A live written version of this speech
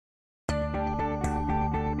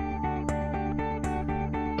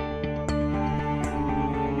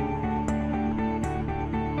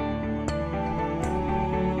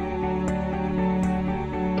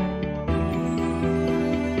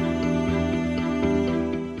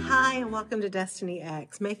welcome to Destiny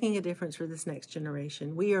X, making a difference for this next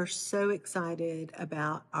generation. We are so excited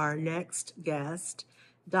about our next guest,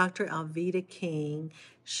 Dr. Alveda King.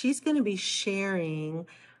 She's going to be sharing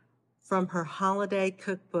from her holiday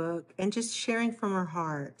cookbook and just sharing from her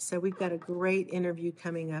heart. So we've got a great interview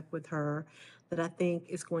coming up with her that I think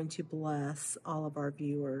is going to bless all of our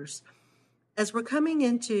viewers. As we're coming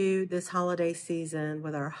into this holiday season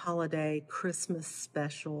with our holiday Christmas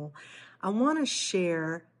special, I want to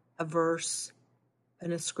share a verse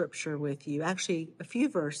and a scripture with you. Actually, a few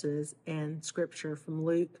verses and scripture from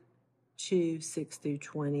Luke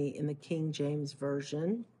 2:6-20 in the King James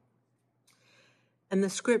Version. And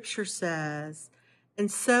the scripture says,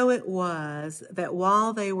 "And so it was that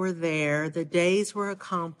while they were there, the days were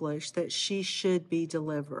accomplished that she should be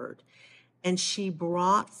delivered. And she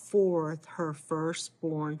brought forth her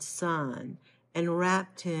firstborn son and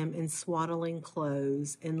wrapped him in swaddling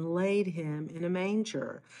clothes and laid him in a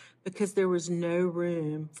manger because there was no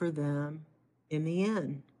room for them in the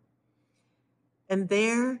inn. And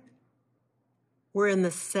there were in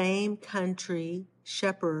the same country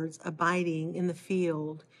shepherds abiding in the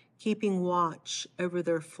field, keeping watch over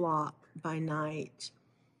their flock by night.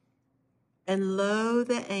 And lo,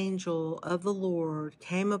 the angel of the Lord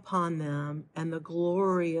came upon them, and the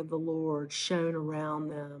glory of the Lord shone around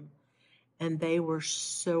them, and they were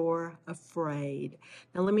sore afraid."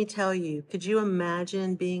 Now, let me tell you, could you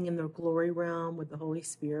imagine being in the glory realm with the Holy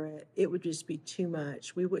Spirit? It would just be too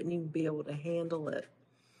much. We wouldn't even be able to handle it.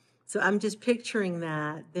 So I'm just picturing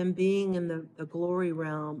that, them being in the glory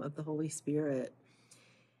realm of the Holy Spirit.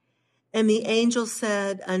 "And the angel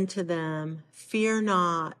said unto them, Fear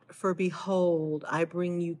not, for behold, I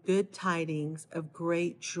bring you good tidings of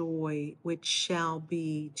great joy, which shall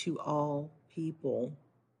be to all people.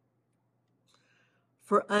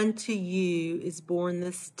 For unto you is born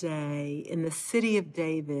this day in the city of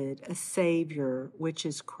David a Savior, which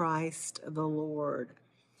is Christ the Lord.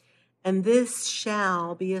 And this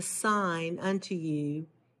shall be a sign unto you.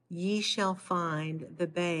 Ye shall find the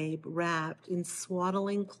babe wrapped in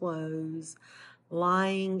swaddling clothes,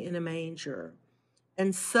 lying in a manger."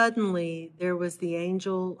 And suddenly there was the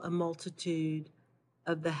angel, a multitude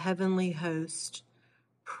of the heavenly host,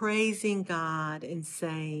 praising God and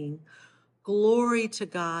saying, "Glory to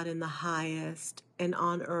God in the highest, and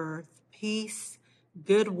on earth peace,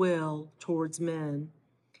 goodwill towards men."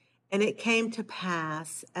 And it came to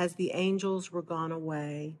pass, as the angels were gone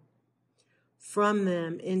away from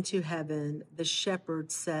them into heaven, the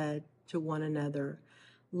shepherds said to one another,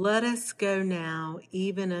 "Let us go now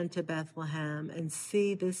even unto Bethlehem, and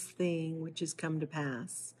see this thing which is come to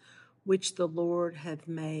pass, which the Lord hath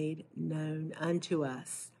made known unto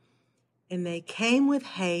us." And they came with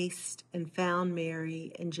haste and found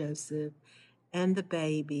Mary and Joseph and the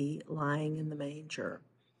baby lying in the manger.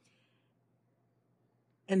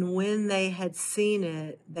 And when they had seen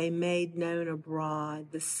it, they made known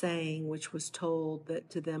abroad the saying which was told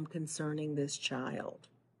to them concerning this child.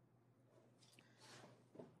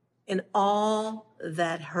 And all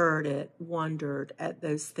that heard it wondered at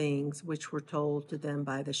those things which were told to them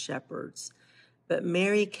by the shepherds. But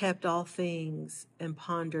Mary kept all things and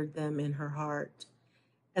pondered them in her heart.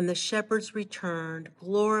 And the shepherds returned,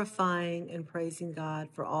 glorifying and praising God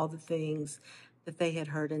for all the things that they had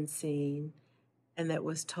heard and seen, and that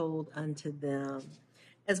was told unto them.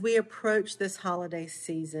 As we approach this holiday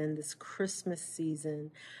season, this Christmas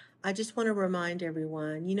season, I just want to remind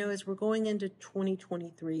everyone, as we're going into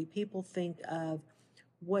 2023, people think of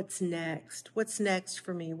what's next? What's next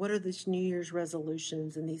for me? What are these New Year's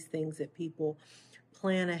resolutions and these things that people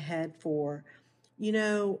plan ahead for?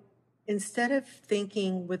 Instead of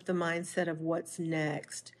thinking with the mindset of what's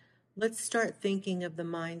next, let's start thinking of the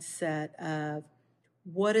mindset of,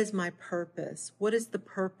 what is my purpose? What is the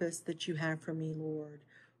purpose that you have for me, Lord?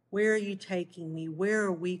 Where are you taking me? Where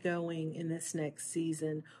are we going in this next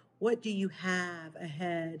season? What do you have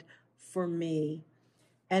ahead for me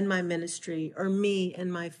and my ministry, or me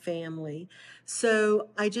and my family? So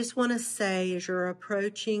I just want to say, as you're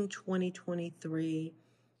approaching 2023,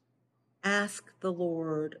 ask the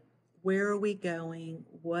Lord, where are we going?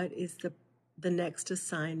 What is the next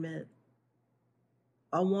assignment?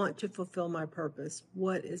 I want to fulfill my purpose.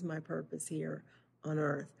 What is my purpose here on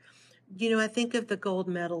earth? I think of the gold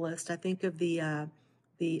medalist. I think of the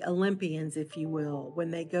Olympians, if you will,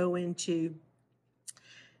 when they go into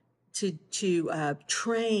to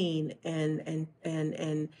train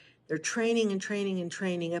and they're training and training and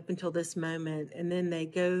training up until this moment, and then they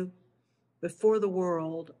go before the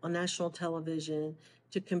world on national television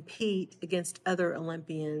to compete against other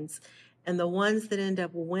Olympians, and the ones that end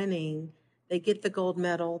up winning, they get the gold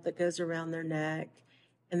medal that goes around their neck,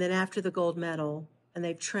 And then after the gold medal, and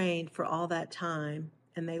they've trained for all that time,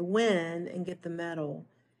 and they win and get the medal,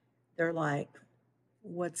 they're like,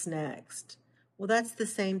 what's next? Well, that's the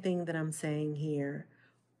same thing that I'm saying here.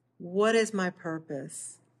 What is my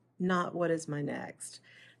purpose? Not what is my next.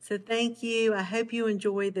 So thank you. I hope you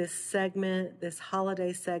enjoy this segment, this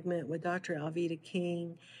holiday segment with Dr. Alveda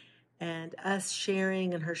King, and us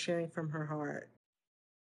sharing and her sharing from her heart.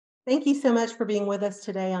 Thank you so much for being with us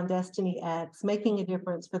today on Destiny X, making a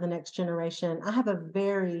difference for the next generation. I have a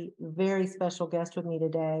very, very special guest with me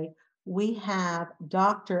today. We have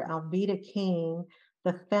Dr. Alveda King,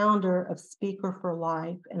 the founder of Speaker for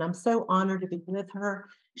Life, and I'm so honored to be with her.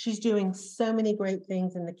 She's doing so many great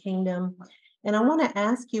things in the kingdom. And I want to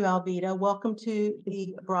ask you, Alveda, welcome to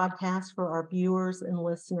the broadcast for our viewers and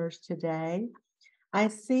listeners today. I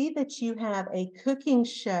see that you have a cooking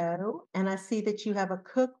show, and I see that you have a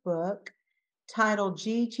cookbook titled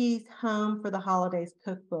Gigi's Home for the Holidays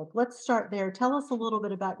Cookbook. Let's start there. Tell us a little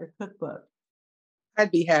bit about your cookbook. I'd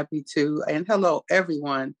be happy to. And hello,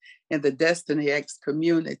 everyone in the Destiny X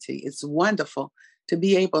community. It's wonderful to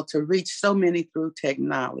be able to reach so many through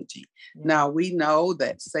technology. Yeah. Now, we know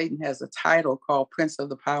that Satan has a title called Prince of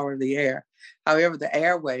the Power of the Air. However, the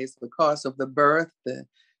airways, because of the birth, the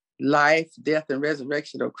life, death, and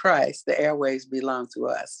resurrection of Christ, the airways belong to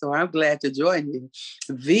us. So I'm glad to join you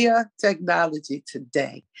via technology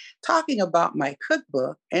today, talking about my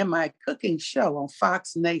cookbook and my cooking show on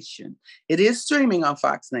Fox Nation. It is streaming on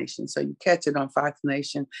Fox Nation, so you catch it on Fox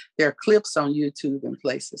Nation. There are clips on YouTube and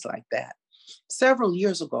places like that. Several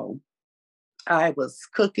years ago, I was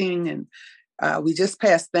cooking, and we just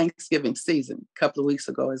passed Thanksgiving season a couple of weeks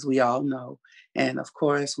ago, as we all know. And of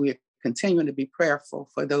course, we're continuing to be prayerful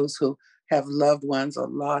for those who have loved ones or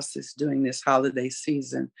losses during this holiday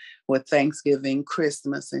season with Thanksgiving,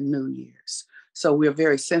 Christmas, and New Year's. So we're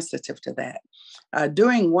very sensitive to that.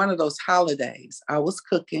 During one of those holidays, I was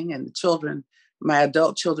cooking, and the children, my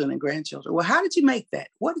adult children and grandchildren, well, how did you make that?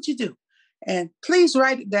 What did you do? And please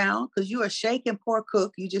write it down, because you're a shake and pour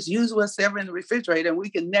cook. You just use what's ever in the refrigerator and we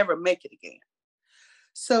can never make it again.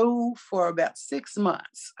 So for about 6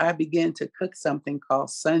 months, I began to cook something called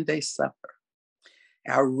Sunday Supper.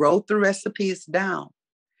 I wrote the recipes down,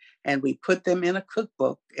 and we put them in a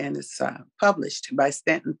cookbook, and it's published by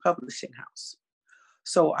Stanton Publishing House.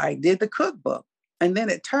 So I did the cookbook, and then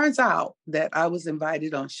it turns out that I was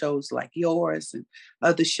invited on shows like yours and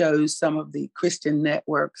other shows, some of the Christian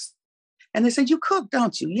networks. And they said, "You cook,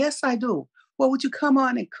 don't you?" "Yes, I do." "Well, would you come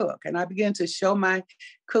on and cook?" And I began to show my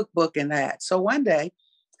cookbook and that. So one day,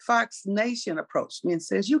 Fox Nation approached me and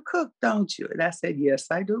says, "You cook, don't you?" And I said, "Yes,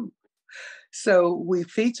 I do." So we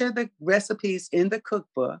feature the recipes in the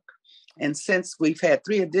cookbook. And since we've had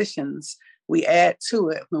 3 editions, we add to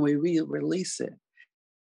it when we re-release it.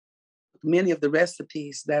 Many of the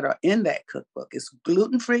recipes that are in that cookbook is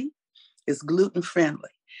gluten-free, is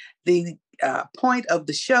gluten-friendly. The point of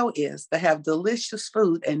the show is to have delicious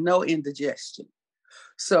food and no indigestion.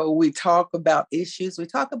 So we talk about issues, we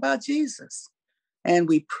talk about Jesus, and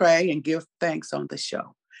we pray and give thanks on the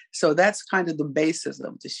show. So that's kind of the basis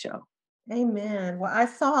of the show. Amen. Well, I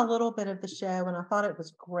saw a little bit of the show and I thought it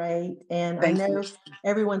was great. And I know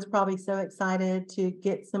everyone's probably so excited to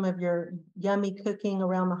get some of your yummy cooking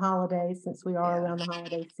around the holidays, since we are around the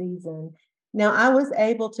holiday season. Now, I was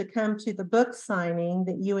able to come to the book signing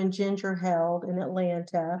that you and Ginger held in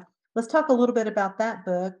Atlanta. Let's talk a little bit about that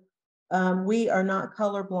book. We Are Not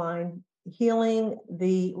Colorblind, Healing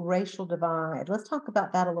the Racial Divide. Let's talk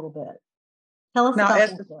about that a little bit. Tell us about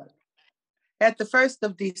that book. At the 1st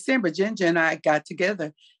of December, Ginger and I got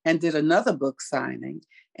together and did another book signing.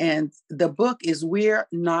 And the book is We're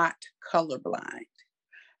Not Colorblind.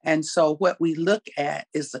 And so what we look at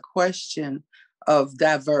is the question of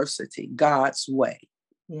diversity, God's way.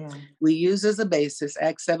 Yeah. We use as a basis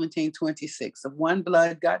Acts 17:26, of one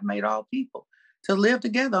blood God made all people to live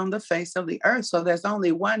together on the face of the earth. So there's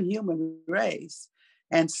only one human race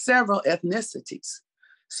and several ethnicities.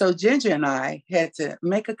 So Ginger and I had to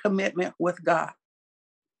make a commitment with God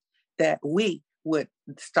that we would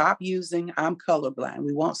stop using "I'm colorblind."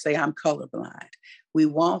 We won't say "I'm colorblind." We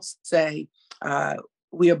won't say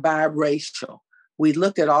we are biracial. We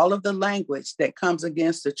looked at all of the language that comes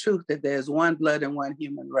against the truth that there's one blood and one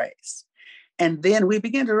human race. And then we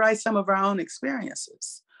began to write some of our own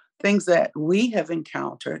experiences, things that we have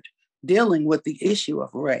encountered dealing with the issue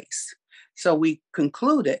of race. So we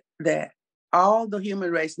concluded that all the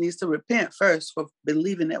human race needs to repent first for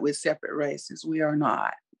believing that we're separate races. We are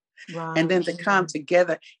not. Right. And then to come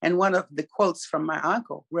together. And one of the quotes from my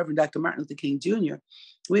uncle, Reverend Dr. Martin Luther King Jr.,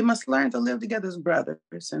 "We must learn to live together as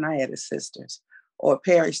brothers," and I added sisters, "or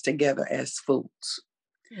perish together as fools."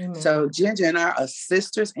 So Amen. Ginger and I are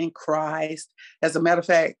sisters in Christ. As a matter of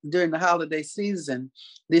fact, during the holiday season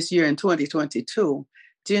this year in 2022,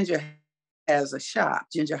 Ginger has a shop,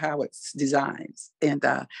 Ginger Howard's Designs. And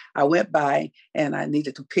I went by and I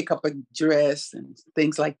needed to pick up a dress and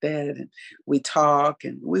things like that. And we talk,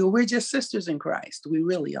 and we're just sisters in Christ. We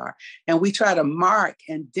really are. And we try to mark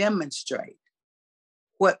and demonstrate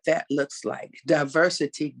what that looks like.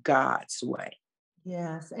 Diversity God's way.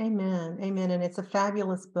 Yes, amen, amen, and it's a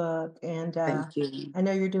fabulous book, and Thank you. I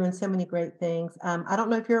know you're doing so many great things. I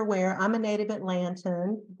don't know if you're aware, I'm a native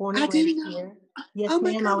Atlantan, born I and raised didn't know. here. Yes, Oh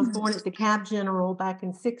my ma'am, I was born goodness. at DeKalb General back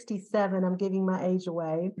in '67. I'm giving my age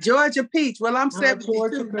away. Georgia Peach. Well, I'm I'm a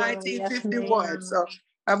Georgia 72, girl, yes, 1951. ma'am. So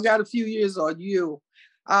I've got a few years on you.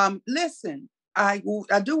 Listen, I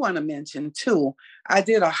do want to mention too, I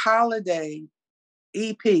did a holiday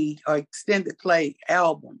EP or extended play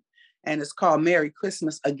album, and it's called Merry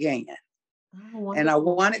Christmas Again. Oh, And I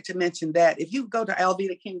wonderful. wanted to mention that if you go to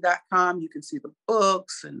alvidaking.com, you can see the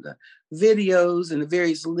books and the videos and the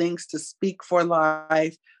various links to Speak for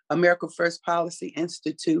Life, America First Policy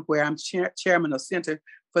Institute, where I'm chairman of Center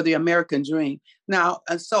for the American Dream. Now,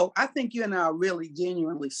 and so I think you and I are really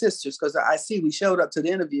genuinely sisters, because I see we showed up to the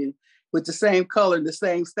interview with the same color and the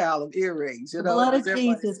same style of earrings. The You know, blood does of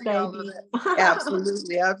everybody Jesus, see all of baby. that?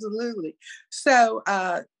 Absolutely, absolutely. So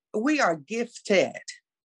we are gifted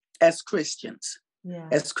as Christians, Yeah,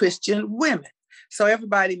 as Christian women. So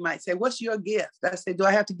everybody might say, what's your gift? I say, do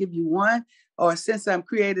I have to give you one? Or since I'm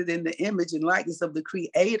created in the image and likeness of the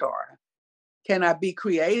Creator, can I be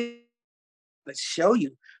creative to show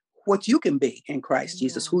you what you can be in Christ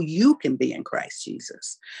Jesus, yeah. who you can be in Christ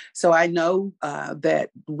Jesus? So I know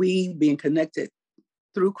that we, being connected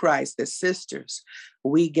through Christ as sisters,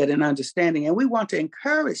 we get an understanding, and we want to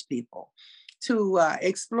encourage people to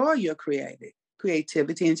explore your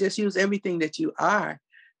creativity and just use everything that you are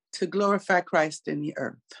to glorify Christ in the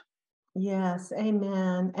earth. Yes,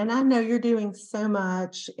 amen. And I know you're doing so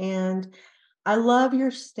much, and I love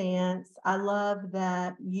your stance. I love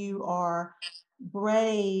that you are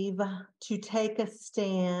brave to take a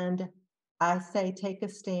stand. I say take a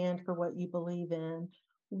stand for what you believe in.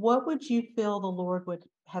 What would you feel the Lord would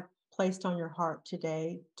have placed on your heart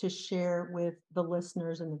today to share with the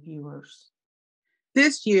listeners and the viewers?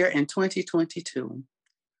 This year in 2022,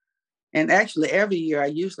 and actually every year, I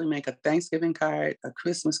usually make a Thanksgiving card, a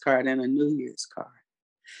Christmas card, and a New Year's card.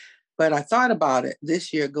 But I thought about it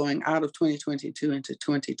this year, going out of 2022 into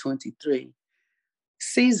 2023,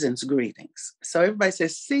 season's greetings. So everybody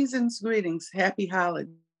says, season's greetings, happy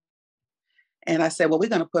holiday. And I said, well, we're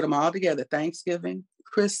going to put them all together, Thanksgiving,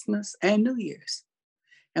 Christmas, and New Year's.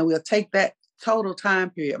 And we'll take that total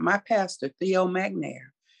time period. My pastor, Theo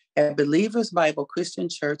McNair, at Believers Bible Christian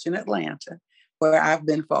Church in Atlanta, where I've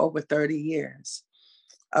been for over 30 years.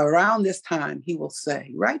 Around this time, he will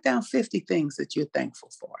say, write down 50 things that you're thankful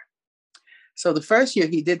for. So the first year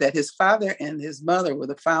he did that, his father and his mother were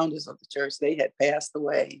the founders of the church. They had passed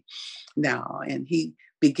away now, and he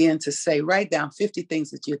began to say, write down 50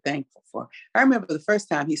 things that you're thankful for. I remember the first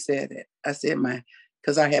time he said it, I said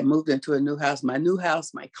because I had moved into a new house,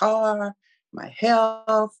 my car, my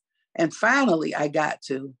health. And finally, I got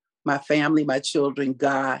to my family, my children,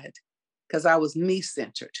 God, because I was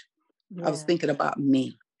me-centered. I was Yeah. thinking about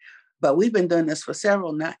me. But we've been doing this for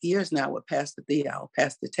several years now with Pastor Theo,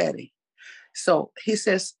 Pastor Teddy. So he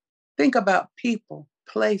says, think about people,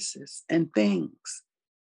 places, and things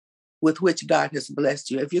with which God has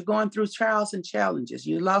blessed you. If you're going through trials and challenges,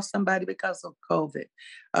 you lost somebody because of COVID,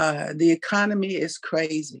 the economy is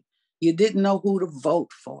crazy, you didn't know who to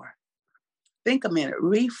vote for. Think a minute,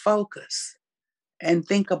 refocus, and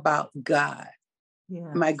think about God.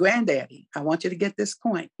 Yeah. My granddaddy, I want you to get this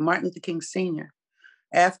point, Martin Luther King Sr.,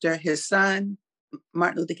 after his son,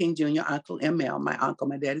 Martin Luther King Jr., Uncle ML, my uncle,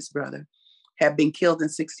 my daddy's brother, had been killed in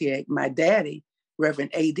 1968. My daddy,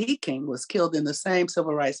 Reverend A.D. King, was killed in the same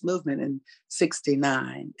civil rights movement in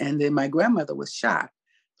 1969. And then my grandmother was shot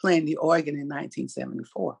playing the organ in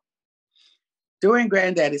 1974. During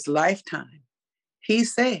Granddaddy's lifetime, he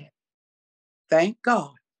said, thank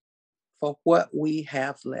God for what we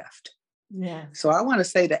have left. Yes. So I want to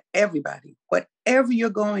say to everybody, whatever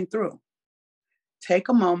you're going through, take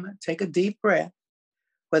a moment, take a deep breath,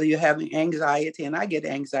 whether you're having anxiety, and I get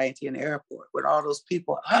anxiety in the airport with all those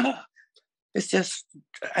people. It's just,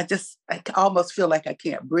 I almost feel like I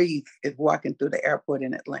can't breathe if walking through the airport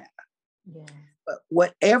in Atlanta. Yeah. But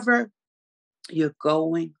whatever you're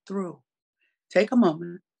going through, take a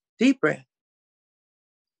moment, deep breath,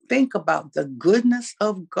 think about the goodness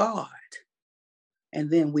of God, and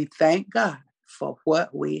then we thank God for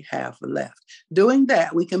what we have left. Doing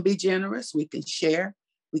that, we can be generous, we can share,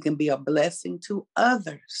 We can be a blessing to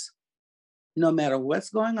others, no matter what's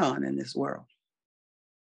going on in this world.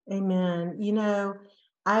 Amen. You know,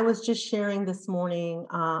 I was just sharing this morning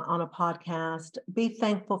on a podcast, be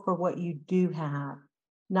thankful for what you do have,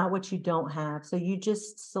 not what you don't have. So you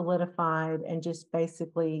just solidified and just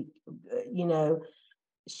basically, you know,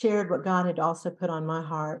 shared what God had also put on my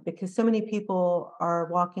heart, because so many people are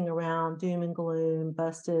walking around doom and gloom,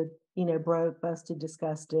 busted, you know, broke, busted,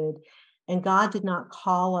 disgusted. And God did not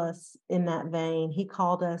call us in that vein. He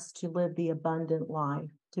called us to live the abundant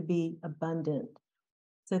life, to be abundant.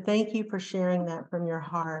 So thank you for sharing that from your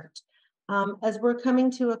heart. As we're coming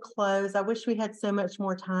to a close, I wish we had so much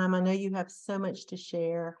more time. I know you have so much to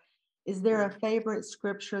share. Is there a favorite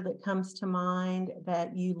scripture that comes to mind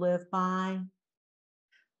that you live by?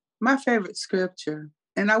 My favorite scripture,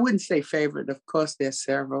 and I wouldn't say favorite, of course, there's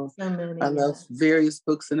several. So many. I love various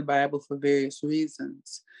books in the Bible for various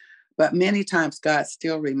reasons. But many times God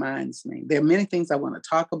still reminds me. There are many things I want to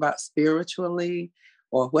talk about spiritually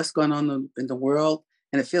or what's going on in the world.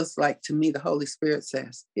 And it feels like to me, the Holy Spirit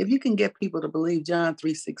says, if you can get people to believe John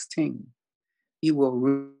 3:16, you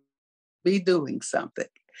will be doing something.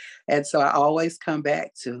 And so I always come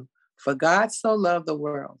back to, for God so loved the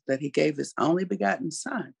world that he gave his only begotten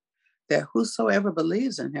son, that whosoever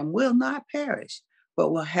believes in him will not perish,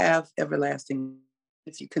 but will have everlasting.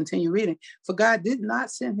 If you continue reading, for God did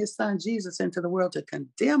not send his son Jesus into the world to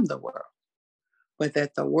condemn the world, but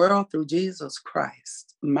that the world through Jesus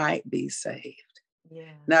Christ might be saved.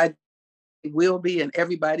 Yeah. Now, it will be, and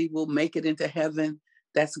everybody will make it into heaven.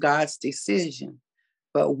 That's God's decision.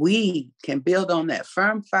 But we can build on that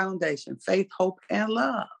firm foundation, faith, hope, and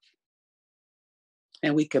love.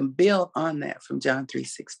 And we can build on that from John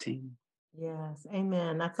 3:16. Yes.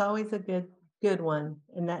 Amen. That's always a good one.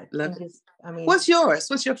 And that Love can it. just, I mean, What's yours?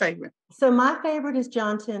 What's your favorite? so my favorite is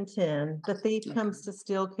John 10:10. The thief comes to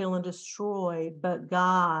steal, kill, and destroy, but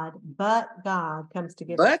God comes to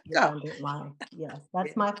give us But the God. abundant life. Yes,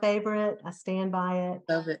 that's my favorite. I stand by it.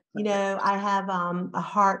 Love it. You know, I have a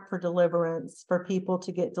heart for deliverance, for people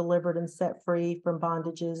to get delivered and set free from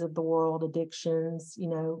bondages of the world, addictions, you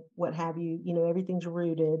know, what have you. You know, everything's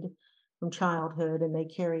rooted from childhood and they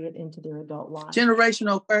carry it into their adult life.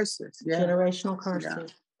 Generational curses. Yeah. Generational curses. Yeah.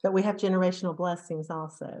 But we have generational blessings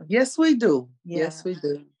also. Yes, we do. Yeah. Yes, we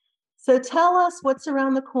do. So tell us what's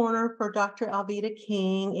around the corner for Dr. Alveda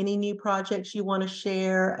King, any new projects you want to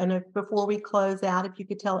share. And before we close out, if you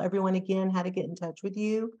could tell everyone again how to get in touch with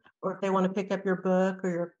you, or if they want to pick up your book or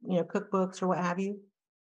your, you know, cookbooks or what have you.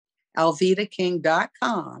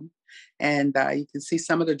 alvedaking.com. And you can see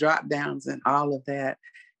some of the drop downs and all of that.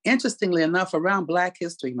 Interestingly enough, around Black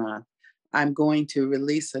History Month, I'm going to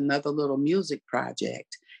release another little music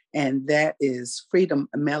project, and that is Freedom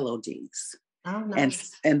Melodies. Oh,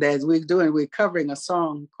 nice. And as we're covering a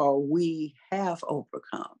song called We Have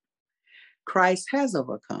Overcome. Christ has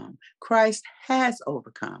overcome. Christ has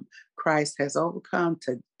overcome. Christ has overcome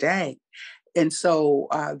today. And so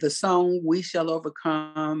the song We Shall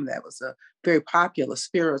Overcome, that was a very popular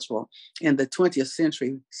spiritual in the 20th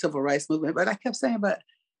century civil rights movement. But I kept saying, but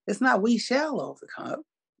it's not we shall overcome.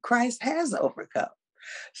 Christ has overcome.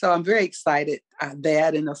 So I'm very excited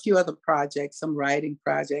that and a few other projects, some writing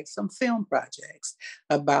projects, some film projects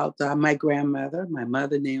about my grandmother, my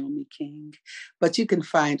mother, Naomi King. But you can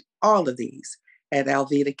find all of these at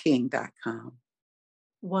alvedaking.com.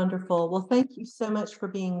 Wonderful. Well, thank you so much for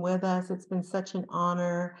being with us. It's been such an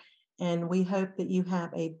honor. And we hope that you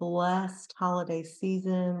have a blessed holiday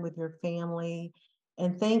season with your family.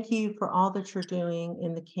 And thank you for all that you're doing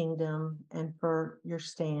in the kingdom and for your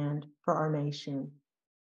stand for our nation.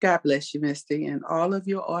 God bless you, Misty, and all of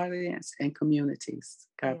your audience and communities.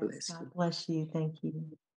 God bless you. God bless you. Thank you.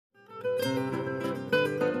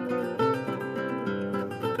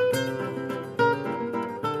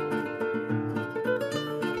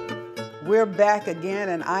 We're back again,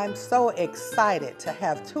 and I'm so excited to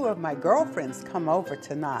have two of my girlfriends come over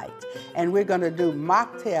tonight. And we're going to do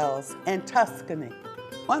mocktails and Tuscany.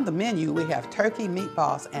 On the menu, we have turkey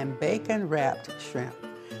meatballs and bacon-wrapped shrimp,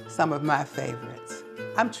 some of my favorites.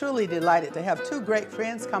 I'm truly delighted to have two great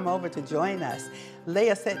friends come over to join us,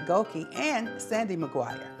 Leah Setgoki and Sandy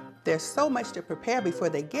McGuire. There's so much to prepare before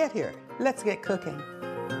they get here. Let's get cooking.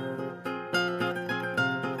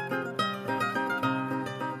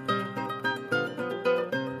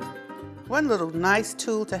 One little nice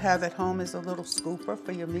tool to have at home is a little scooper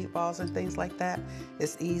for your meatballs and things like that.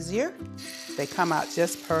 It's easier. They come out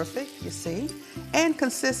just perfect, you see. And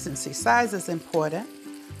consistency, size is important.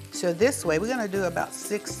 So this way, we're gonna do about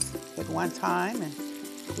 6 at one time, and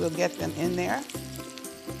we'll get them in there.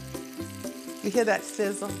 You hear that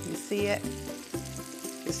sizzle, you see it?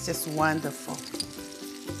 It's just wonderful.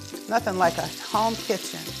 Nothing like a home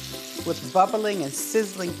kitchen with bubbling and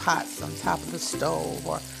sizzling pots on top of the stove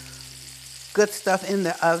or good stuff in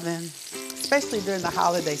the oven, especially during the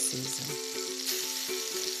holiday season.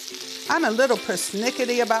 I'm a little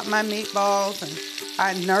persnickety about my meatballs, and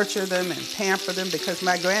I nurture them and pamper them because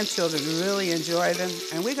my grandchildren really enjoy them.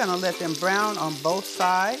 And we're gonna let them brown on both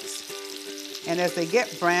sides. And as they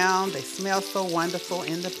get brown, they smell so wonderful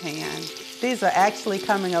in the pan. These are actually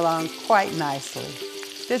coming along quite nicely.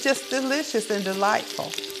 They're just delicious and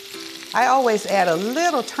delightful. I always add a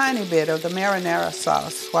little tiny bit of the marinara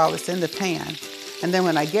sauce while it's in the pan. And then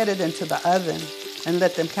when I get it into the oven and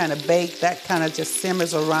let them kind of bake, that kind of just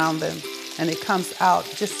simmers around them and it comes out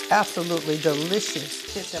just absolutely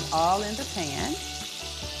delicious. Put them all in the pan.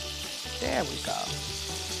 There we go.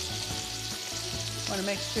 Want to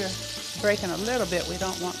make sure it's breaking a little bit. We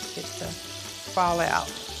don't want it to fall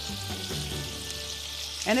out.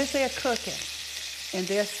 And as they're cooking and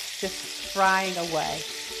they're just frying away,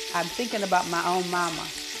 I'm thinking about my own mama.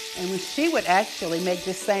 And when she would actually make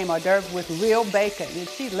this same hors d'oeuvre with real bacon, and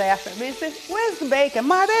she'd laugh at me and say, "Where's the bacon?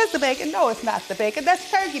 Ma, there's the bacon." "No, it's not the bacon.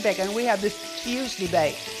 That's turkey bacon." And we have this huge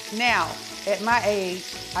debate. Now, at my age,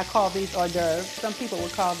 I call these hors d'oeuvres. Some people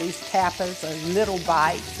would call these tapas or little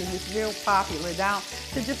bites, and it's real popular now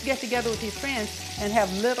to just get together with your friends and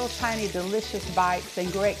have little tiny delicious bites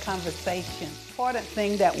and great conversation. Important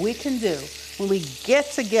thing that we can do when we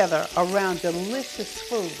get together around delicious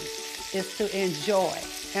food is to enjoy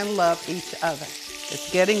and love each other. It's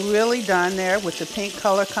getting really done there with the pink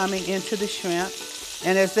color coming into the shrimp.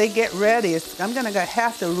 And as they get ready, I'm gonna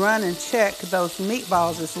have to run and check those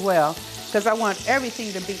meatballs as well, because I want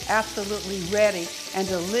everything to be absolutely ready and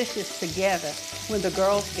delicious together when the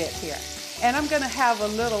girls get here. And I'm gonna have a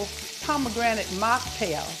little pomegranate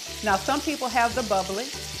mocktail. Now, some people have the bubbly.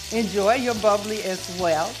 Enjoy your bubbly as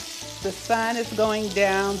well. The sun is going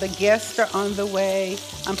down, the guests are on the way.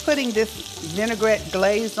 I'm putting this vinaigrette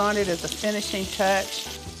glaze on it as a finishing touch.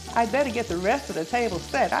 I better get the rest of the table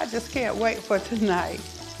set. I just can't wait for tonight.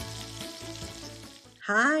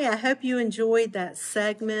 Hi, I hope you enjoyed that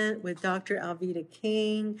segment with Dr. Alveda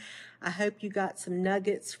King. I hope you got some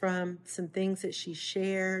nuggets from some things that she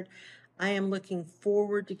shared. I am looking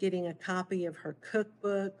forward to getting a copy of her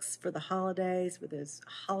cookbooks for the holidays with those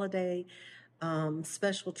holiday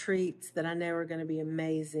special treats that I know are going to be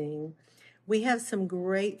amazing. We have some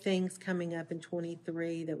great things coming up in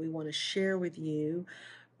 23 that we want to share with you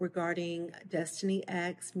regarding Destiny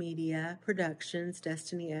X Media Productions,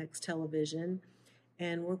 Destiny X Television.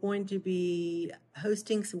 And we're going to be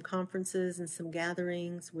hosting some conferences and some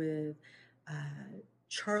gatherings with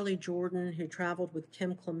Charlie Jordan, who traveled with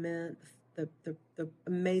Kim Clement, the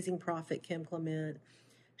amazing prophet Kim Clement.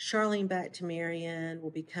 Charlene Back-to-Marian will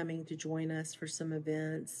be coming to join us for some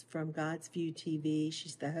events from God's View TV.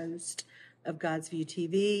 She's the host of God's View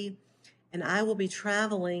TV. And I will be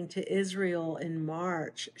traveling to Israel in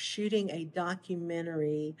March, shooting a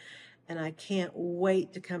documentary, and I can't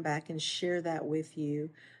wait to come back and share that with you.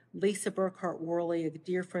 Lisa Burkhart Worley, a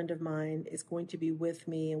dear friend of mine, is going to be with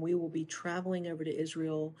me, and we will be traveling over to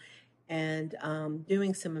Israel and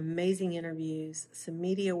doing some amazing interviews, some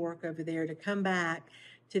media work over there to come back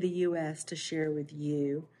to the U.S. to share with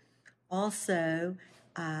you. Also,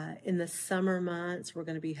 in the summer months, we're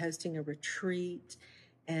going to be hosting a retreat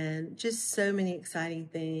and just so many exciting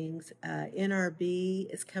things.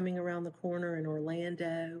 NRB is coming around the corner in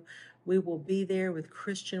Orlando. We will be there with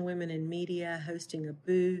Christian Women in Media hosting a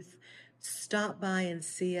booth. Stop by and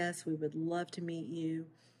see us. We would love to meet you.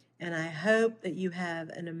 And I hope that you have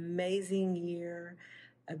an amazing year,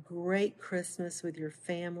 a great Christmas with your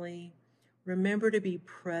family. Remember to be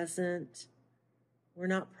present. We're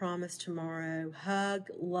not promised tomorrow. Hug,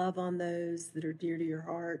 love on those that are dear to your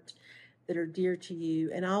heart, that are dear to you.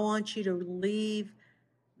 And I want you to leave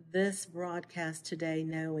this broadcast today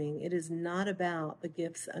knowing it is not about the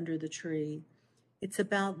gifts under the tree. It's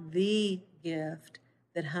about the gift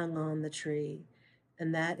that hung on the tree.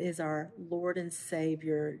 And that is our Lord and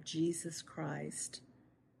Savior, Jesus Christ.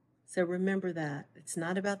 So remember that. It's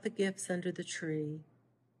not about the gifts under the tree.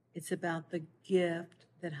 It's about the gift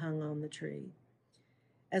that hung on the tree.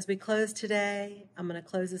 As we close today, I'm going to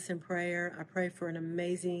close this in prayer. I pray for an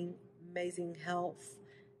amazing health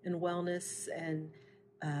and wellness and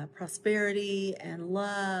prosperity and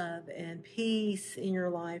love and peace in your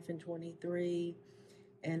life in 23.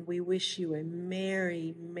 And we wish you a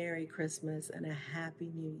Merry, Merry Christmas and a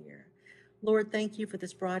Happy New Year. Lord, thank you for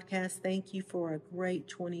this broadcast. Thank you for a great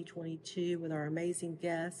 2022 with our amazing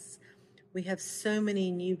guests. We have so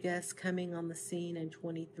many new guests coming on the scene in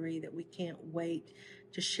 23 that we can't wait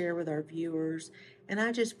to share with our viewers. And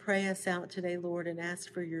I just pray us out today, Lord, and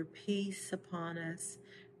ask for your peace upon us,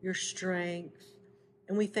 your strength.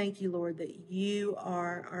 And we thank you, Lord, that you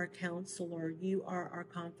are our counselor. You are our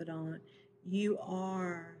confidant. You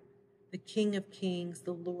are the King of Kings,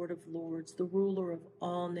 the Lord of Lords, the ruler of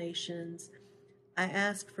all nations. I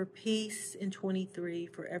ask for peace in 23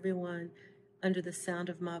 for everyone under the sound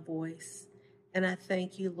of my voice. And I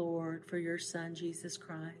thank you, Lord, for your Son, Jesus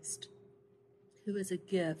Christ, who is a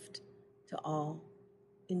gift to all.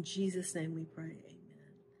 In Jesus' name we pray,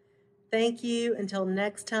 amen. Thank you. Until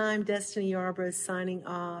next time, Destiny Yarbrough is signing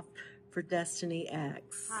off for Destiny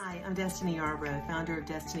X. Hi, I'm Destiny Yarbrough, founder of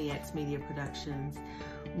Destiny X Media Productions.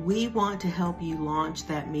 We want to help you launch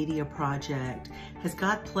that media project. Has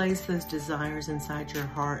God placed those desires inside your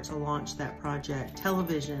heart to launch that project?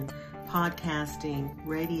 Television, podcasting,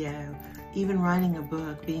 radio, even writing a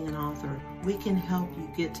book, being an author. We can help you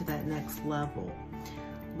get to that next level.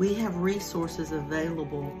 We have resources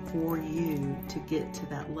available for you to get to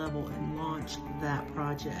that level and launch that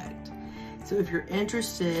project. So if you're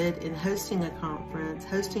interested in hosting a conference,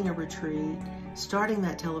 hosting a retreat, starting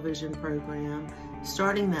that television program,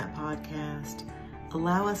 starting that podcast,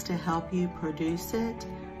 allow us to help you produce it,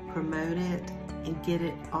 promote it, and get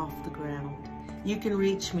it off the ground. You can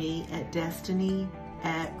reach me at destinyx.tv,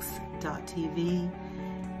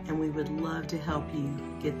 and we would love to help you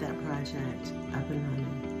get that project up and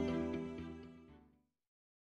running.